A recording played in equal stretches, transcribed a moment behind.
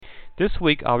This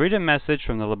week I'll read a message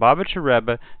from the Lubavitcher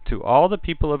Rebbe to all the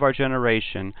people of our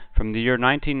generation from the year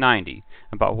 1990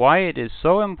 about why it is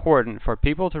so important for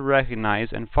people to recognize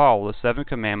and follow the Seven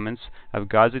Commandments of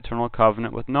God's eternal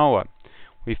covenant with Noah.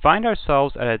 We find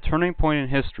ourselves at a turning point in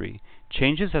history.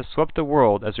 Changes have swept the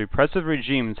world as repressive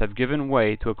regimes have given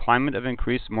way to a climate of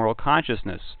increased moral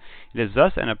consciousness. It is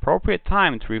thus an appropriate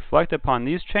time to reflect upon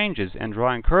these changes and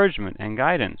draw encouragement and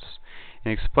guidance.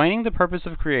 In explaining the purpose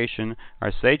of creation,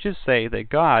 our sages say that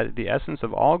God, the essence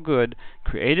of all good,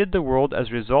 created the world as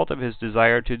a result of His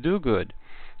desire to do good.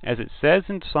 As it says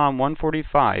in Psalm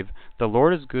 145, "The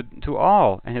Lord is good to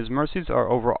all, and His mercies are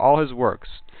over all His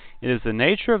works." It is the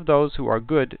nature of those who are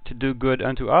good to do good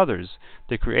unto others.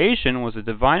 The creation was a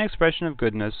divine expression of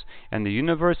goodness, and the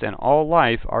universe and all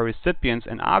life are recipients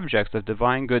and objects of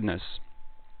divine goodness.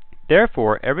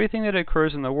 Therefore, everything that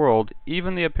occurs in the world,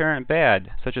 even the apparent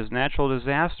bad, such as natural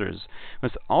disasters,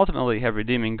 must ultimately have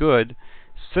redeeming good.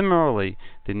 Similarly,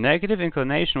 the negative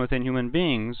inclination within human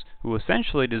beings, who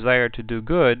essentially desire to do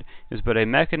good, is but a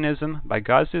mechanism by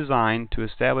God's design to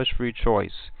establish free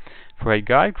choice. For had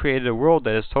God created a world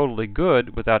that is totally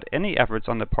good, without any efforts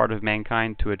on the part of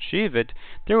mankind to achieve it,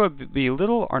 there would be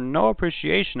little or no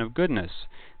appreciation of goodness.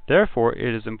 Therefore,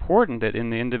 it is important that in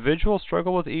the individual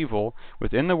struggle with evil,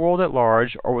 within the world at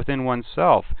large, or within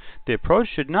oneself, the approach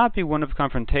should not be one of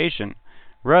confrontation.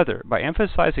 Rather, by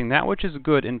emphasizing that which is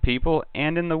good in people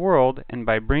and in the world, and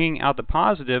by bringing out the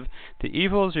positive, the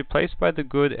evil is replaced by the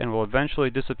good and will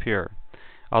eventually disappear.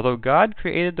 Although God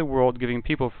created the world giving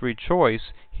people free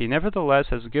choice, He nevertheless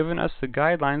has given us the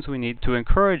guidelines we need to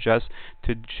encourage us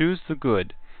to choose the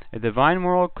good, a divine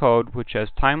moral code which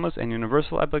has timeless and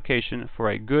universal application for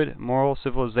a good moral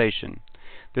civilization.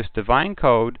 This divine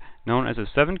code, known as the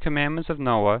Seven Commandments of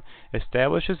Noah,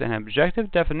 establishes an objective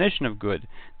definition of good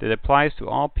that applies to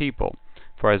all people.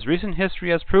 For as recent history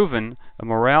has proven, a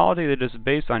morality that is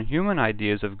based on human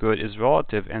ideas of good is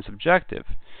relative and subjective.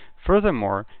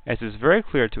 Furthermore, as is very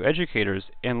clear to educators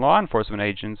and law enforcement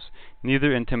agents,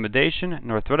 neither intimidation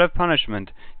nor threat of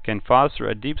punishment can foster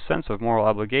a deep sense of moral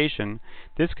obligation.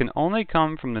 This can only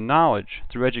come from the knowledge,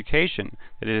 through education,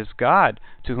 that it is God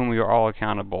to whom we are all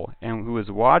accountable, and who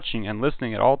is watching and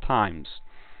listening at all times.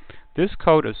 This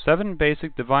code of 7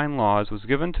 basic divine laws was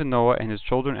given to Noah and his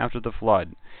children after the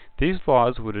flood. These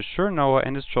laws would assure Noah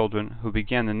and his children, who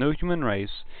began the new human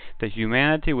race, that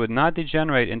humanity would not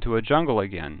degenerate into a jungle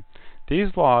again.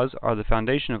 These laws are the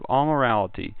foundation of all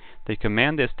morality. They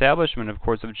command the establishment of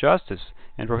courts of justice,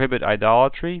 and prohibit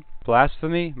idolatry,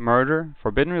 blasphemy, murder,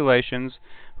 forbidden relations,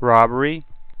 robbery,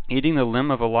 eating the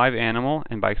limb of a live animal,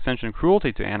 and by extension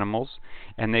cruelty to animals,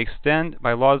 and they extend,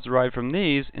 by laws derived from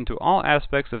these, into all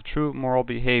aspects of true moral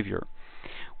behavior.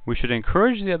 We should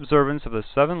encourage the observance of the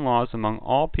 7 laws among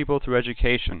all people through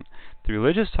education. The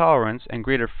religious tolerance and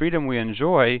greater freedom we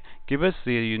enjoy give us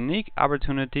the unique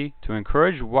opportunity to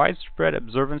encourage widespread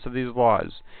observance of these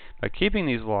laws. By keeping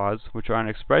these laws, which are an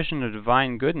expression of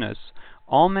divine goodness,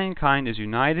 all mankind is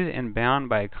united and bound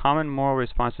by a common moral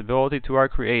responsibility to our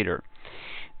Creator.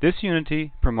 This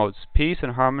unity promotes peace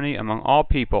and harmony among all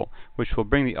people, which will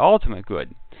bring the ultimate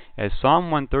good. As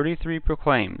Psalm 133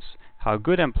 proclaims, "How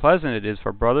good and pleasant it is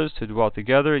for brothers to dwell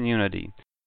together in unity."